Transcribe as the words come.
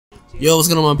Yo, what's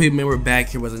going on, my people, man? We're back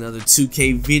here with another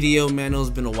 2K video, man. It's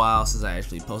been a while since I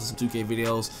actually posted some 2K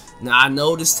videos. Now, I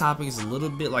know this topic is a little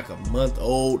bit like a month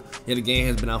old. Yeah, the game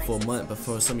has been out for a month, but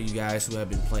for some of you guys who have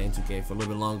been playing 2K for a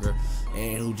little bit longer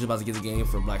and who just about to get the game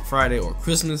for Black Friday or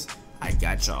Christmas, I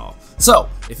got y'all. So,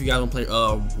 if you guys want to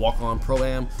play Walk On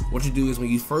Pro-Am, what you do is when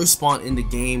you first spawn in the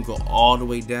game, go all the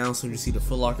way down so you see the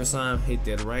Foot Locker sign, hit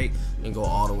that right, and go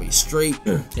all the way straight,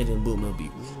 and then boom, it'll be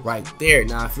right there.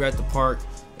 Now, if you're at the park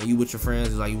and you with your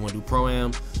friends, like you want to do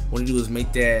Pro-Am, what you do is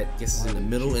make that, I guess it's in the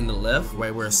middle, in the left,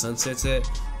 right where sunset's at,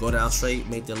 go down straight,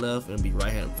 make the left, and it'll be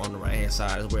right hand on the right hand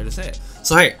side is where it's at.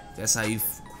 So hey, that's how you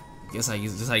get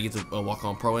to Walk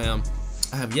On Pro-Am.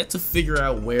 I have yet to figure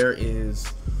out where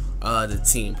is the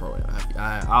team Pro-Am.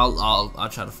 I'll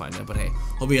try to find that. But hey,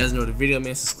 hope you guys enjoyed the video,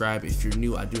 man. Subscribe if you're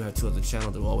new. I do have two other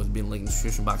channels. There will always be a link in the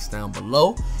description box down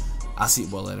below. I'll see you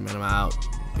boy later, man. I'm out.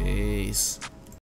 Peace.